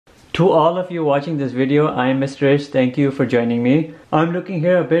To all of you watching this video, I am Mr. Ish. Thank you for joining me. I'm looking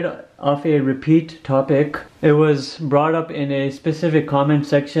here a bit of a repeat topic. It was brought up in a specific comment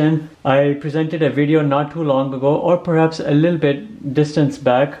section. I presented a video not too long ago, or perhaps a little bit distance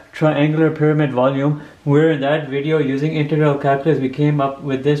back, triangular pyramid volume, where in that video using integral calculus we came up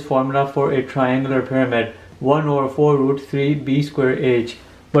with this formula for a triangular pyramid, 1 over 4 root 3 b square h.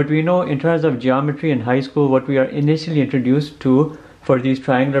 But we know in terms of geometry in high school what we are initially introduced to for these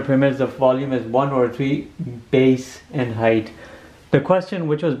triangular pyramids, the volume is 1 over 3 base and height. The question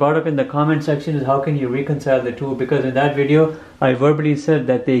which was brought up in the comment section is how can you reconcile the two, because in that video I verbally said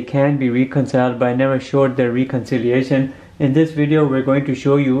that they can be reconciled but I never showed their reconciliation. In this video we're going to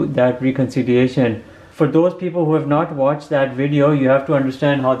show you that reconciliation. For those people who have not watched that video, you have to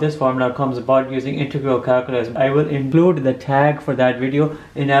understand how this formula comes about using integral calculus. I will include the tag for that video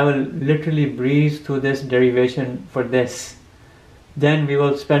and I will literally breeze through this derivation for this. Then we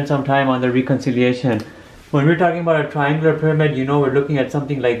will spend some time on the reconciliation. When we're talking about a triangular pyramid, you know we're looking at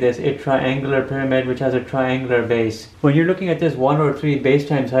something like this, a triangular pyramid which has a triangular base. When you're looking at this 1 over 3 base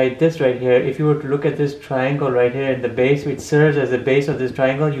times height, this right here, if you were to look at this triangle right here in the base, which serves as the base of this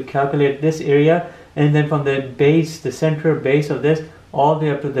triangle, you calculate this area, and then from the base, the center base of this, all the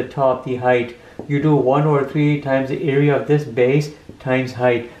way up to the top, the height, you do 1 over 3 times the area of this base times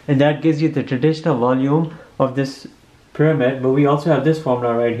height, and that gives you the traditional volume of this pyramid. But we also have this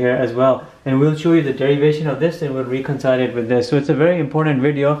formula right here as well, and we'll show you the derivation of this and we'll reconcile it with this. So it's a very important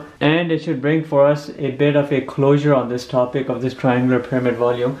video and it should bring for us a bit of a closure on this topic of this triangular pyramid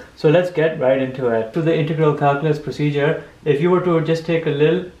volume. So let's get right into it. To the integral calculus procedure, if you were to just take a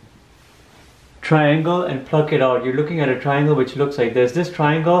little triangle and pluck it out, you're looking at a triangle which looks like this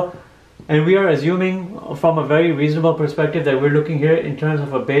triangle, and we are assuming from a very reasonable perspective that we're looking here in terms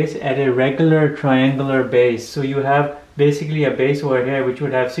of a base at a regular triangular base. So you have basically a base over here which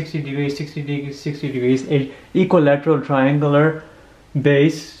would have 60 degrees, 60 degrees, 60 degrees, an equilateral triangular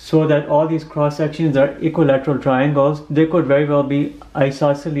base, so that all these cross sections are equilateral triangles. They could very well be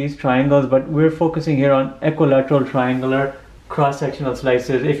isosceles triangles, but we're focusing here on equilateral triangular cross-sectional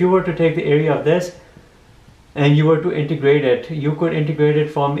slices. If you were to take the area of this and you were to integrate it, you could integrate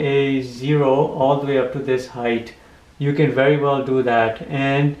it from a 0 all the way up to this height. You can very well do that,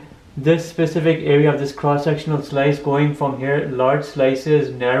 and this specific area of this cross-sectional slice going from here, large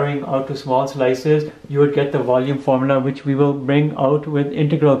slices narrowing out to small slices, you would get the volume formula which we will bring out with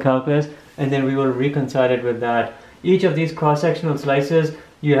integral calculus, and then we will reconcile it with that. Each of these cross-sectional slices,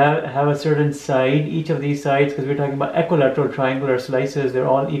 you have a certain side. Each of these sides, because we're talking about equilateral triangular slices, they're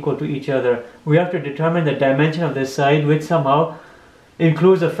all equal to each other. We have to determine the dimension of this side, which somehow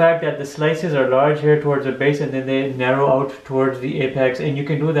includes the fact that the slices are large here towards the base and then they narrow out towards the apex, and you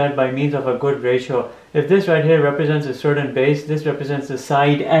can do that by means of a good ratio. If this right here represents a certain base, this represents the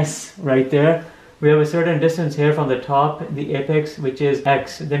side S right there. We have a certain distance here from the top, the apex, which is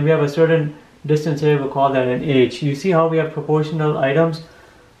X. Then we have a certain distance here, we'll call that an H. You see how we have proportional items?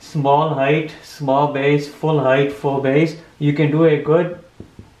 Small height, small base, full height, full base. You can do a good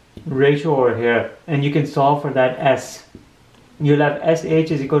ratio over here and you can solve for that S. You'll have SH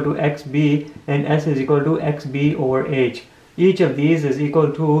is equal to XB and S is equal to XB over H. Each of these is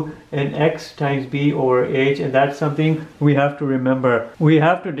equal to an X times B over H, and that's something we have to remember. We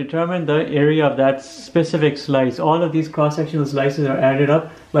have to determine the area of that specific slice. All of these cross-sectional slices are added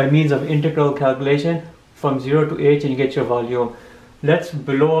up by means of integral calculation from 0 to H, and you get your volume. Let's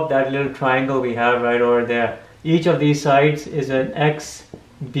blow up that little triangle we have right over there. Each of these sides is an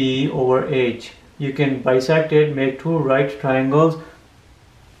XB over H. You can bisect it, make two right triangles.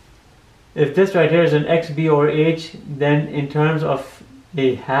 If this right here is an XB over H, then in terms of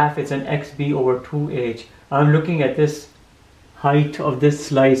a half, it's an XB over 2H. I'm looking at this height of this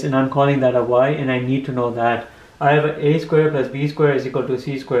slice and I'm calling that a Y, and I need to know that. I have a square plus B square is equal to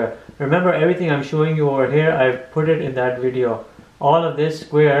C square. Remember, everything I'm showing you over here, I've put it in that video. All of this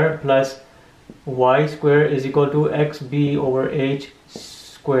square plus Y square is equal to XB over H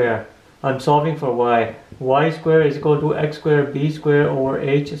square. I'm solving for Y. Y square is equal to X square B square over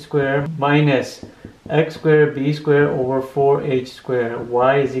H square minus X square B square over 4H square.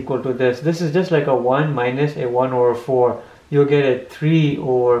 Y is equal to this. This is just like a 1 minus a 1 over 4. You'll get a 3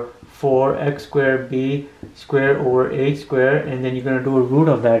 over 4 X square B square over H square, and then you're going to do a root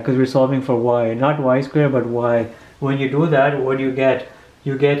of that because we're solving for Y. Not Y square but Y. When you do that, what do you get?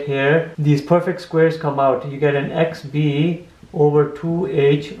 You get here, these perfect squares come out. You get an XB over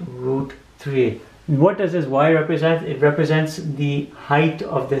 2H root 3. What does this Y represent? It represents the height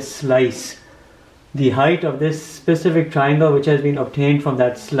of this slice. The height of this specific triangle which has been obtained from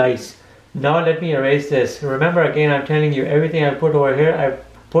that slice. Now let me erase this. Remember, again, I'm telling you everything I put over here, I've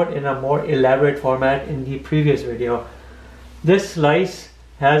put in a more elaborate format in the previous video. This slice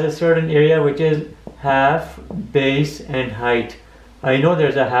has a certain area which is half, base and height. I know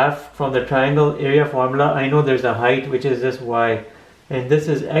there's a half from the triangle area formula. I know there's a height which is this y, and this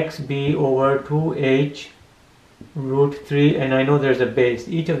is xb over 2h root 3, and I know there's a base.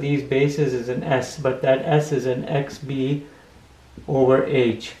 Each of these bases is an s, but that s is an xb over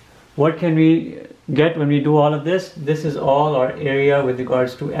h. What can we get when we do all of this? This is all our area with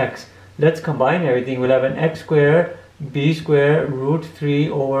regards to x. Let's combine everything. We'll have an x square b square root 3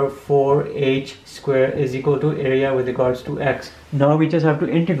 over 4h square is equal to area with regards to x. Now we just have to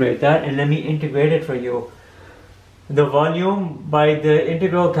integrate that, and let me integrate it for you. The volume by the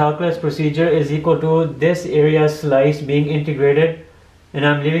integral calculus procedure is equal to this area slice being integrated, and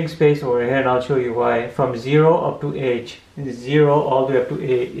I'm leaving space over here and I'll show you why, from 0 up to h, 0 all the way up to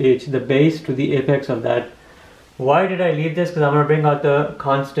h, the base to the apex of that. Why did I leave this? Because I'm going to bring out the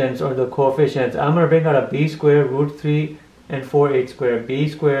constants or the coefficients. I'm going to bring out a b square root 3 and 4h square. B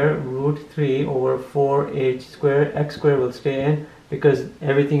square root 3 over 4h square. X square will stay in because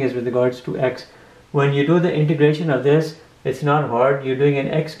everything is with regards to x. When you do the integration of this, it's not hard. You're doing an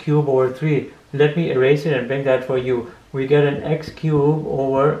x cube over 3. Let me erase it and bring that for you. We get an x cube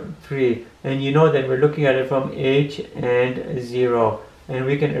over 3. And you know that we're looking at it from h and 0. And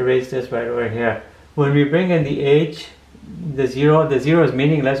we can erase this right over here. When we bring in the h, the 0 is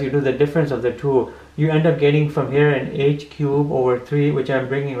meaningless. You do the difference of the two. You end up getting from here an h cube over 3, which I'm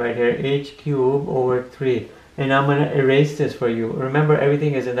bringing right here, h cube over 3. And I'm going to erase this for you. Remember,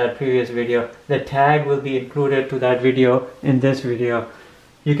 everything is in that previous video. The tag will be included to that video in this video.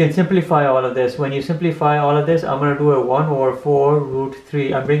 You can simplify all of this. When you simplify all of this, I'm going to do a 1 over 4 root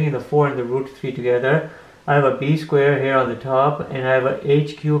 3. I'm bringing the 4 and the root 3 together. I have a b square here on the top, and I have a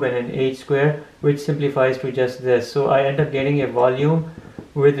h cube and an h square, which simplifies to just this. So I end up getting a volume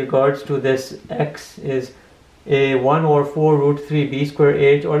with regards to this x is a 1 over 4 root 3 b square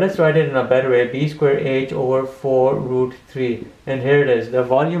h, or let's write it in a better way, b square h over 4 root 3. And here it is, the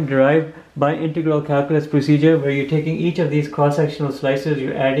volume derived by integral calculus procedure, where you're taking each of these cross-sectional slices,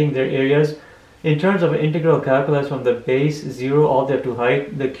 you're adding their areas. In terms of integral calculus from the base 0 all the way to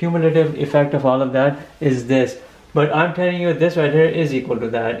height, the cumulative effect of all of that is this. But I'm telling you, this right here is equal to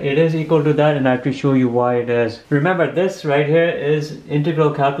that. It is equal to that, and I have to show you why it is. Remember, this right here is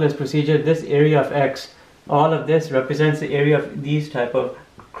integral calculus procedure. This area of x, all of this represents the area of these type of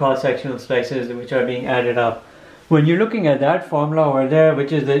cross-sectional slices which are being added up. When you're looking at that formula over there,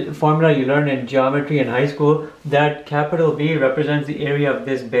 which is the formula you learned in geometry in high school, that capital B represents the area of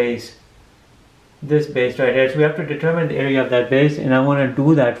this base. This base right here. So we have to determine the area of that base, and I want to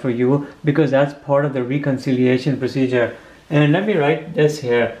do that for you because that's part of the reconciliation procedure. And let me write this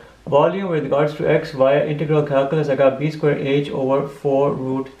here. Volume with regards to x via integral calculus, I got b square h over 4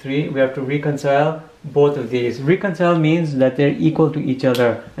 root 3. We have to reconcile both of these. Reconcile means that they're equal to each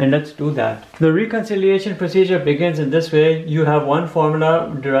other, and let's do that. The reconciliation procedure begins in this way. You have one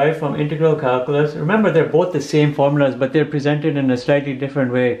formula derived from integral calculus. Remember, they're both the same formulas, but they're presented in a slightly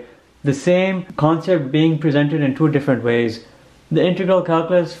different way. The same concept being presented in two different ways. The integral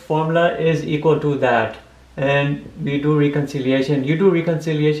calculus formula is equal to that, and we do reconciliation. You do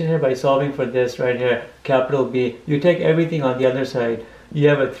reconciliation here by solving for this right here, capital B. You take everything on the other side. You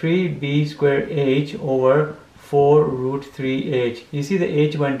have a 3b square h over 4 root 3h. You see the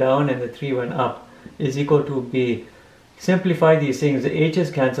h went down and the 3 went up, is equal to b. Simplify these things. The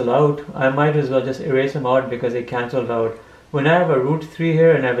h's cancel out. I might as well just erase them out because they cancelled out. When I have a root 3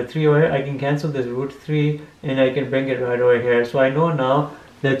 here and I have a 3 over here, I can cancel this root 3 and I can bring it right over here. So I know now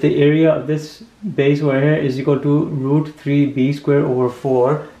that the area of this base over here is equal to root 3b square over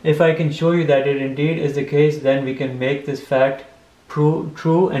 4. If I can show you that it indeed is the case, then we can make this fact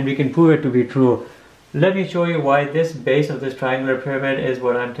true, and we can prove it to be true. Let me show you why this base of this triangular pyramid is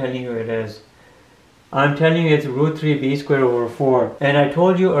what I'm telling you it is. I'm telling you it's root 3b square over 4. And I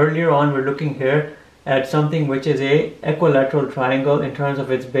told you earlier on, we're looking here at something which is a equilateral triangle in terms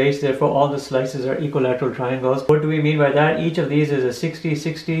of its base. Therefore all the slices are equilateral triangles. What do we mean by that? Each of these is a 60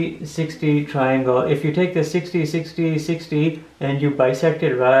 60 60 triangle. If you take the 60 60 60 and you bisect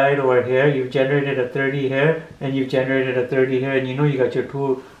it right over here, you've generated a 30 here and you've generated a 30 here, and you know you got your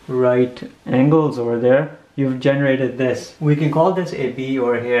two right angles over there. You've generated this. We can call this a B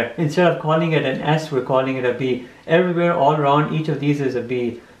over here. Instead of calling it an S, we're calling it a B. Everywhere all around each of these is a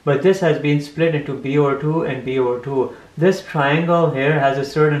B. But this has been split into B over 2 and B over 2. This triangle here has a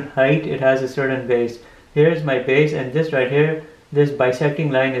certain height, it has a certain base. Here's my base, and this right here, this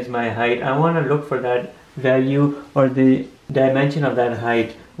bisecting line is my height. I want to look for that value or the dimension of that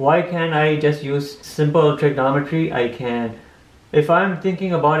height. Why can't I just use simple trigonometry? I can. If I'm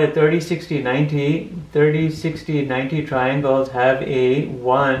thinking about a 30, 60, 90, 30, 60, 90 triangles have a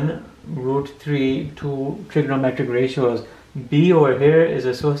 1, root 3, 2 trigonometric ratios. B over here is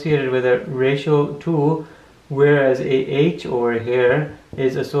associated with a ratio 2, whereas a H over here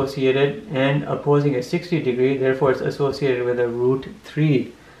is associated and opposing a 60 degree, therefore it's associated with a root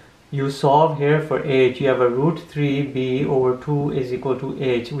 3. You solve here for H, you have a root 3b over 2 is equal to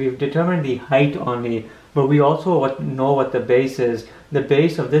H. We've determined the height only, but we also know what the base is. The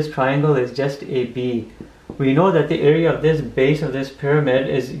base of this triangle is just a B. We know that the area of this base of this pyramid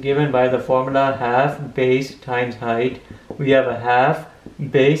is given by the formula half base times height. We have a half,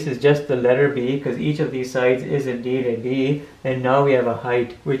 base is just the letter B because each of these sides is indeed a B, and now we have a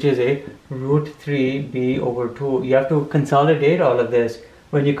height which is a root 3b over 2. You have to consolidate all of this.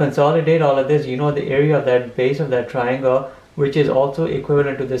 When you consolidate all of this, you know the area of that base of that triangle, which is also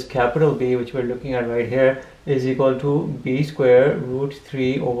equivalent to this capital B, which we're looking at right here, is equal to b square root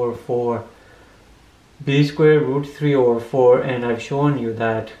 3 over 4. B square root 3 over 4, and I've shown you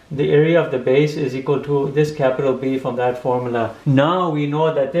that. The area of the base is equal to this capital B from that formula. Now we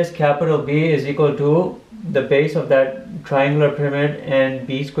know that this capital B is equal to the base of that triangular pyramid and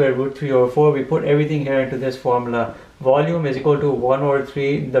b square root 3 over 4. We put everything here into this formula. Volume is equal to 1 over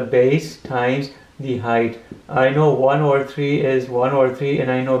 3, the base times the height. I know 1 over 3 is 1 over 3,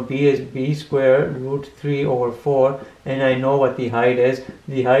 and I know b is b square root 3 over 4, and I know what the height is.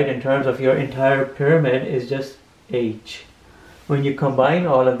 The height in terms of your entire pyramid is just h. When you combine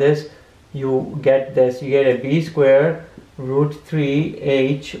all of this, you get this. You get a b square root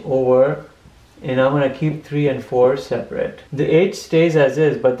 3h over, and I'm going to keep 3 and 4 separate. The h stays as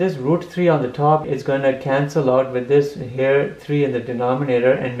is, but this root 3 on the top is going to cancel out with this here 3 in the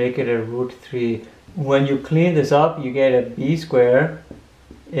denominator and make it a root 3. When you clean this up, you get a b square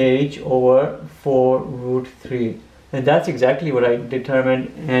h over 4 root 3. And that's exactly what I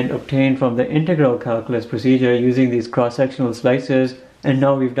determined and obtained from the integral calculus procedure using these cross-sectional slices, and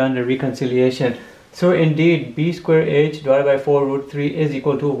now we've done the reconciliation. So indeed, b square h divided by 4 root 3 is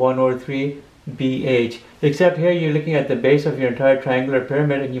equal to 1 over 3 bh, except here you're looking at the base of your entire triangular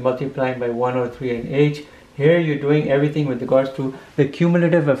pyramid and you're multiplying by 1 over 3 and h. Here you're doing everything with regards to the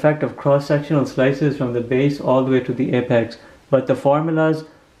cumulative effect of cross-sectional slices from the base all the way to the apex. But the formulas,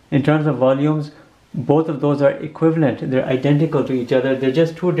 in terms of volumes, both of those are equivalent. They're identical to each other. They're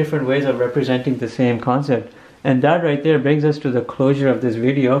just two different ways of representing the same concept. And that right there brings us to the closure of this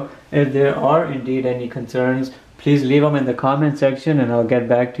video. If there are indeed any concerns, please leave them in the comment section and I'll get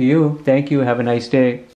back to you. Thank you. Have a nice day.